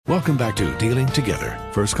Welcome back to Dealing Together.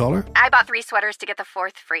 First caller? I bought 3 sweaters to get the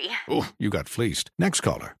 4th free. Oh, you got fleeced. Next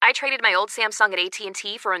caller? I traded my old Samsung at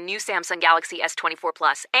AT&T for a new Samsung Galaxy S24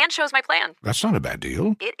 Plus and chose my plan. That's not a bad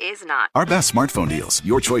deal. It is not. Our best smartphone deals.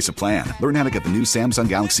 Your choice of plan. Learn how to get the new Samsung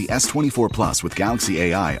Galaxy S24 Plus with Galaxy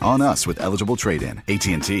AI on us with eligible trade-in.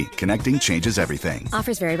 AT&T. Connecting changes everything.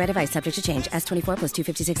 Offers vary by device. Subject to change. S24 plus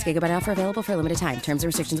 256 gigabyte offer available for a limited time. Terms and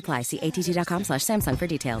restrictions apply. See att.com/Samsung for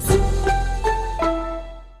details.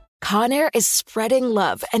 Conair is spreading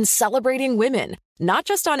love and celebrating women, not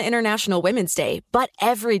just on International Women's Day, but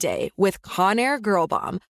every day with Conair Girl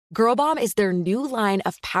Bomb. Girl Bomb is their new line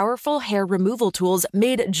of powerful hair removal tools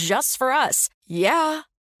made just for us. Yeah.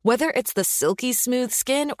 Whether it's the silky smooth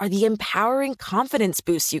skin or the empowering confidence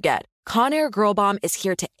boost you get, Conair Girl Bomb is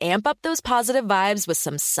here to amp up those positive vibes with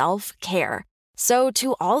some self-care. So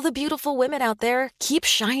to all the beautiful women out there, keep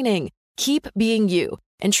shining, keep being you,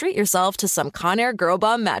 and treat yourself to some Conair Girl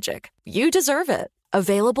Bomb magic. You deserve it.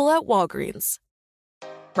 Available at Walgreens.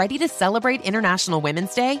 Ready to celebrate International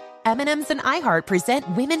Women's Day? M&M's and iHeart present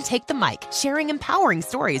Women Take the Mic, sharing empowering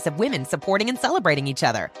stories of women supporting and celebrating each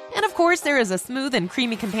other. And of course, there is a smooth and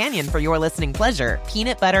creamy companion for your listening pleasure,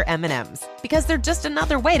 peanut butter M&M's. Because they're just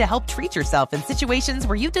another way to help treat yourself in situations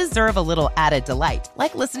where you deserve a little added delight,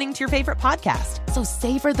 like listening to your favorite podcast. So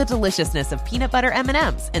savor the deliciousness of peanut butter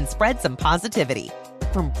M&M's and spread some positivity.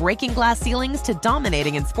 From breaking glass ceilings to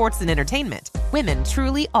dominating in sports and entertainment, women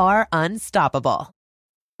truly are unstoppable.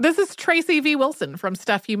 This is Tracy V. Wilson from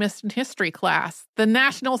Stuff You Missed in History class. The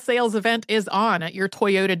national sales event is on at your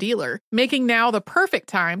Toyota dealer, making now the perfect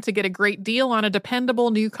time to get a great deal on a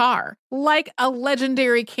dependable new car. Like a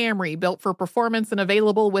legendary Camry built for performance and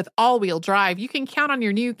available with all-wheel drive, you can count on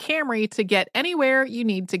your new Camry to get anywhere you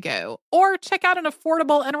need to go. Or check out an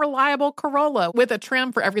affordable and reliable Corolla with a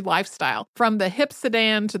trim for every lifestyle. From the hip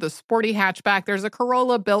sedan to the sporty hatchback, there's a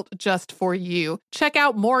Corolla built just for you. Check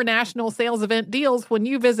out more national sales event deals when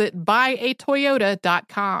you visit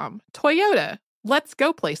buyatoyota.com. Toyota, let's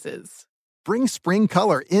go places. Bring spring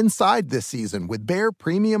color inside this season with Behr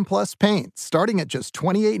Premium Plus paint, starting at just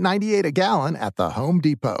 $28.98 a gallon at the Home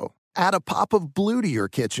Depot. Add a pop of blue to your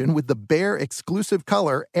kitchen with the Behr exclusive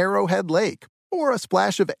color Arrowhead Lake, or a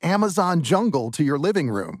splash of Amazon Jungle to your living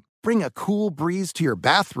room. Bring a cool breeze to your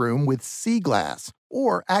bathroom with Sea Glass,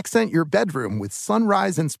 or accent your bedroom with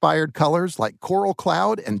sunrise-inspired colors like Coral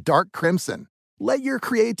Cloud and Dark Crimson. Let your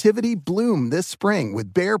creativity bloom this spring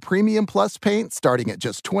with Behr Premium Plus paint starting at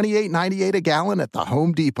just $28.98 a gallon at the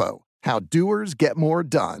Home Depot. How doers get more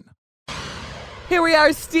done. Here we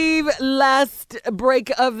are, Steve. Last break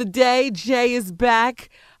of the day. Jay is back.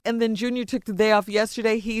 And then Junior took the day off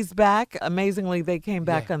yesterday. He's back. Amazingly, they came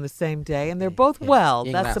back on the same day. And they're both well.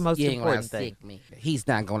 That's the most important thing. Me. He's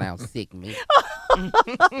not going to out-sick me. You're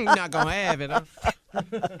not going to have it, huh?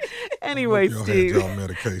 Anyway, Steve. Y'all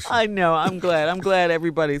medication. I know. I'm glad. I'm glad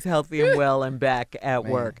everybody's healthy and well and back at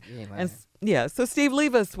work. Yeah, so Steve,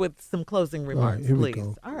 leave us with some closing remarks, here please. we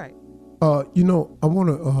go. All right. I want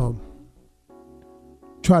to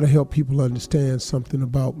try to help people understand something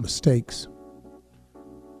about mistakes.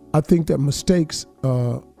 I think that mistakes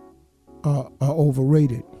are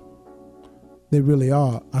overrated. They really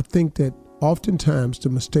are. I think that oftentimes the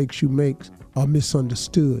mistakes you make are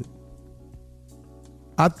misunderstood.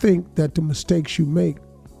 I think that the mistakes you make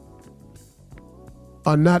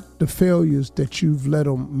are not the failures that you've let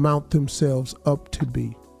them mount themselves up to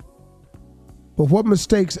be. But what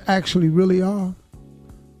mistakes actually really are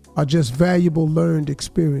just valuable learned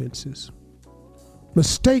experiences.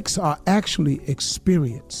 Mistakes are actually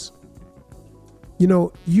experience. You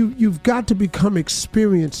know, you've got to become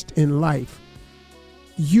experienced in life.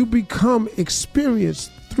 You become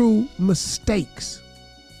experienced through mistakes.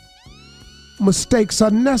 Mistakes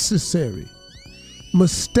are necessary.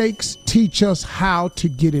 Mistakes teach us how to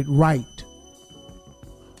get it right.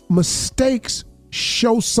 Mistakes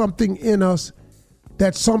show something in us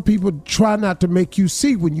that some people try not to make you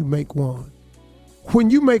see when you make one. When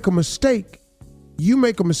you make a mistake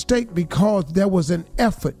because there was an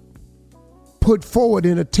effort put forward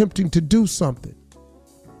in attempting to do something.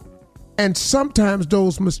 And sometimes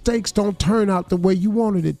those mistakes don't turn out the way you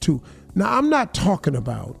wanted it to. Now, I'm not talking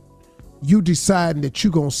about you deciding that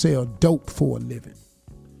you're going to sell dope for a living.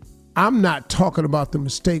 I'm not talking about the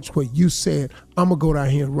mistakes where you said, I'm going to go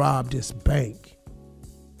down here and rob this bank.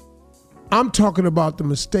 I'm talking about the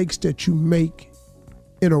mistakes that you make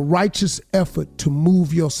in a righteous effort to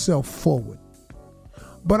move yourself forward.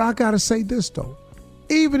 But I got to say this, though.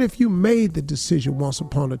 Even if you made the decision once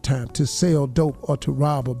upon a time to sell dope or to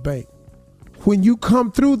rob a bank, when you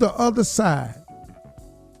come through the other side,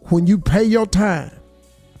 when you pay your time,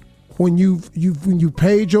 when you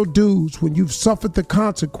paid your dues, when you've suffered the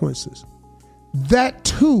consequences, that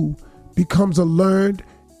too becomes a learned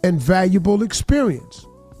and valuable experience.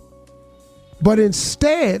 But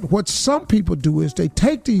instead, what some people do is they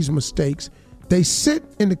take these mistakes, they sit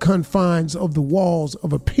in the confines of the walls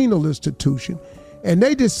of a penal institution, and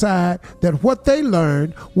they decide that what they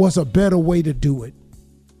learned was a better way to do it.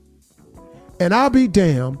 And I'll be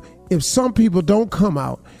damned if some people don't come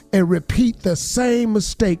out and repeat the same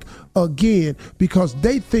mistake again because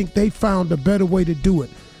they think they found a better way to do it.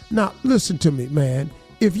 Now, listen to me, man.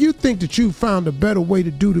 If you think that you found a better way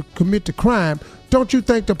to commit the crime, don't you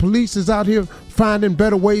think the police is out here finding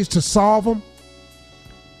better ways to solve them?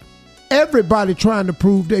 Everybody trying to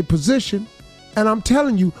prove their position, and I'm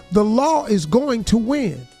telling you, the law is going to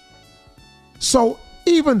win. So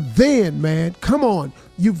even then, man, come on.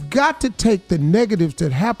 You've got to take the negatives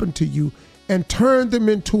that happen to you and turn them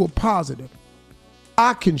into a positive.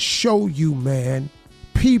 I can show you, man,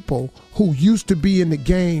 people who used to be in the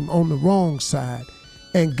game on the wrong side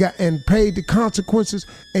and paid the consequences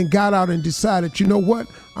and got out and decided, you know what?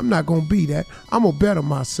 I'm not going to be that. I'm going to better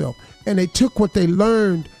myself. And they took what they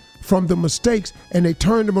learned from the mistakes and they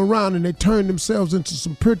turned them around and they turned themselves into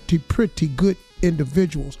some pretty good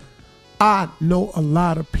individuals. I know a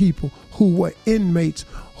lot of people who were inmates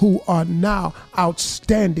who are now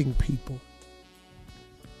outstanding people.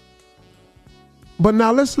 But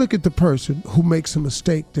now let's look at the person who makes a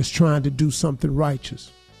mistake that's trying to do something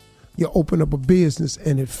righteous. You open up a business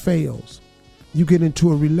and it fails. You get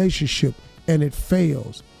into a relationship and it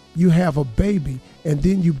fails. You have a baby and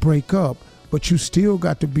then you break up, but you still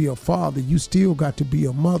got to be a father. You still got to be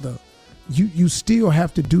a mother. You still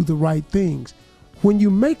have to do the right things. When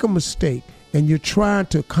you make a mistake and you're trying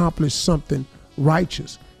to accomplish something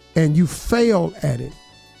righteous and you fail at it,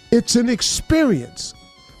 it's an experience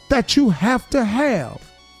that you have to have.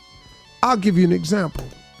 I'll give you an example.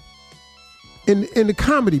 In the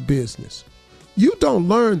comedy business, you don't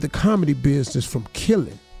learn the comedy business from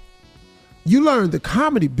killing. You learn the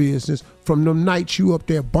comedy business from them nights you up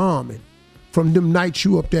there bombing, from them nights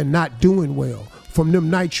you up there not doing well, from them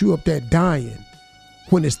nights you up there dying.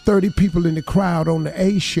 When there's 30 people in the crowd on the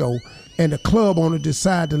A show and the club owner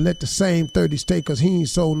decide to let the same 30 stay because he ain't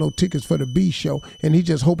sold no tickets for the B show and he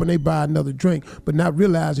just hoping they buy another drink, but not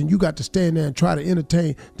realizing you got to stand there and try to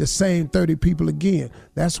entertain the same 30 people again.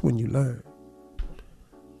 That's when you learn.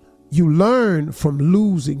 You learn from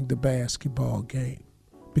losing the basketball game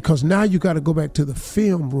because now you got to go back to the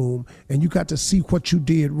film room and you got to see what you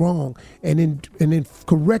did wrong. And in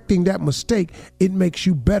correcting that mistake, it makes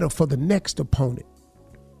you better for the next opponent.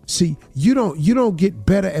 See, you don't get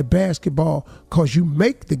better at basketball because you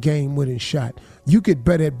make the game-winning shot. You get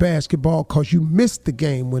better at basketball because you miss the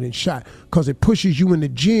game-winning shot because it pushes you in the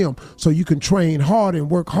gym so you can train harder and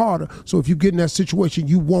work harder. So if you get in that situation,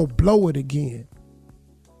 you won't blow it again.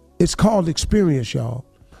 It's called experience, y'all.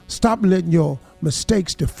 Stop letting your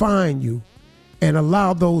mistakes define you and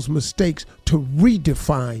allow those mistakes to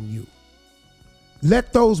redefine you.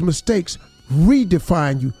 Let those mistakes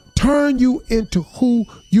redefine you. Turn you into who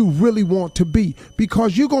you really want to be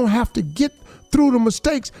because you're going to have to get through the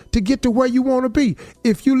mistakes to get to where you want to be.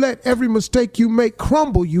 If you let every mistake you make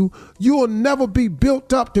crumble you, you'll never be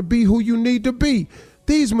built up to be who you need to be.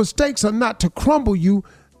 These mistakes are not to crumble you.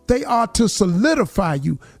 They are to solidify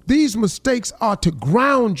you. These mistakes are to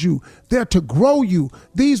ground you. They're to grow you.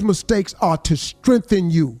 These mistakes are to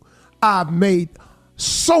strengthen you. I've made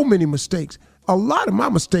so many mistakes. A lot of my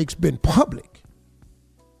mistakes been public.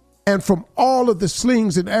 And from all of the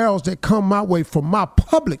slings and arrows that come my way from my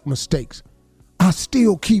public mistakes, I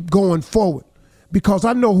still keep going forward because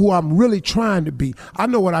I know who I'm really trying to be. I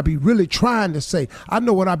know what I be really trying to say. I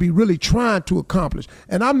know what I be really trying to accomplish.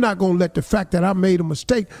 And I'm not going to let the fact that I made a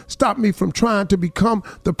mistake stop me from trying to become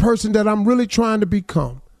the person that I'm really trying to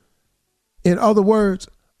become. In other words,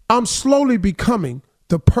 I'm slowly becoming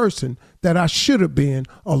the person that I should have been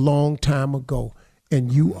a long time ago.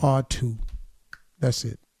 And you are too. That's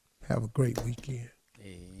it. Have a great weekend.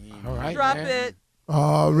 All right. Drop it.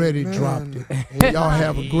 Already dropped it. And y'all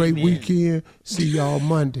have a great weekend. See y'all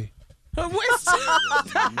Monday. Wait a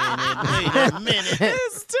minute.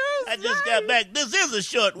 I just got back. This is a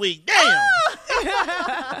short week. Damn.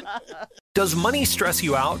 Does money stress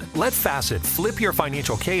you out? Let Facet flip your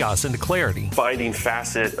financial chaos into clarity. Finding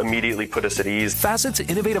Facet immediately put us at ease. Facet's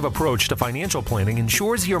innovative approach to financial planning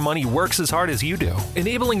ensures your money works as hard as you do,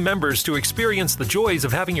 enabling members to experience the joys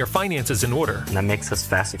of having your finances in order. And that makes us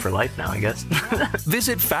Facet for life now, I guess.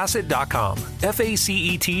 Visit Facet.com,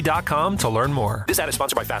 FACET.com to learn more. This ad is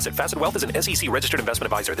sponsored by Facet. Facet Wealth is an SEC registered investment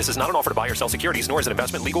advisor. This is not an offer to buy or sell securities, nor is it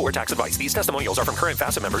investment, legal, or tax advice. These testimonials are from current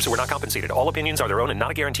Facet members who are not compensated. All opinions are their own and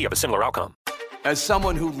not a guarantee of a similar outcome. As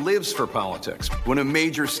someone who lives for politics, when a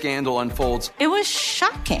major scandal unfolds, it was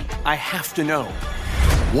shocking. I have to know,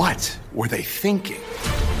 what were they thinking?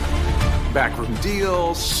 Backroom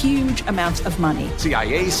deals, huge amounts of money,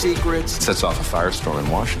 CIA secrets, sets off a firestorm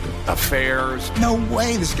in Washington, affairs. No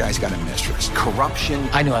way this guy's got a mistress. Corruption.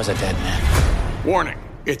 I knew I was a dead man. Warning,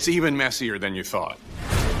 it's even messier than you thought.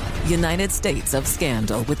 United States of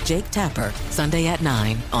Scandal with Jake Tapper, Sunday at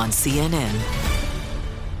 9 on CNN.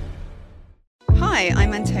 Hi,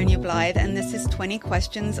 I'm Antonia Blythe, and this is 20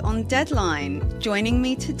 Questions on Deadline. Joining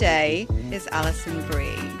me today is Alison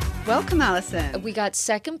Brie. Welcome, Alison. We got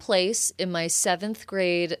second place in my 7th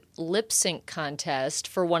grade lip sync contest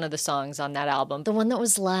for one of the songs on that album. The one that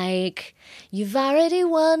was like, "You've already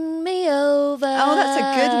won me over." Oh, that's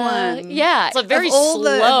a good one. Yeah. It's like very of all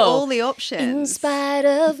slow. Of all the options. In spite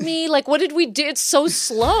of me. Like, what did we do? It's so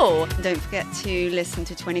slow. Don't forget to listen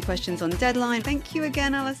to 20 Questions on Deadline. Thank you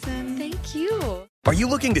again, Alison. Thank you. Are you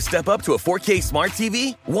looking to step up to a 4K smart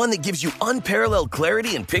TV? One that gives you unparalleled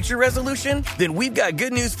clarity and picture resolution? Then we've got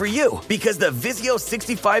good news for you, because the Vizio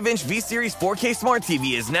 65-inch V-Series 4K smart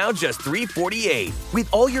TV is now just $348. With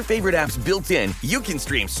all your favorite apps built in, you can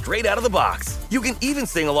stream straight out of the box. You can even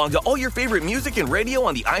sing along to all your favorite music and radio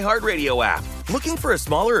on the iHeartRadio app. Looking for a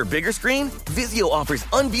smaller or bigger screen? Vizio offers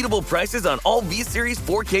unbeatable prices on all V-Series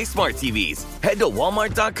 4K smart TVs. Head to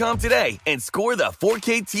Walmart.com today and score the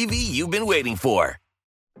 4K TV you've been waiting for.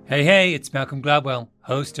 Hey, it's Malcolm Gladwell,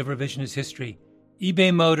 host of Revisionist History.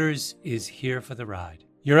 eBay Motors is here for the ride.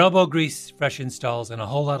 Your elbow grease, fresh installs, and a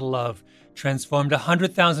whole lot of love transformed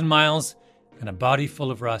 100,000 miles and a body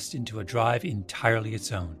full of rust into a drive entirely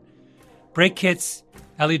its own. Brake kits,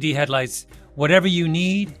 LED headlights, whatever you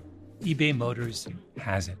need, eBay Motors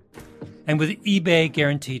has it. And with eBay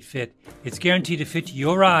Guaranteed Fit, it's guaranteed to fit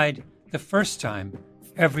your ride the first time,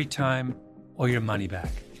 every time, or your money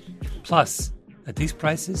back. Plus, at these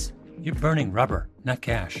prices, you're burning rubber, not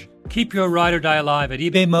cash. Keep your ride or die alive at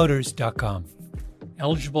ebaymotors.com.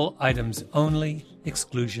 Eligible items only.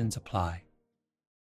 Exclusions apply.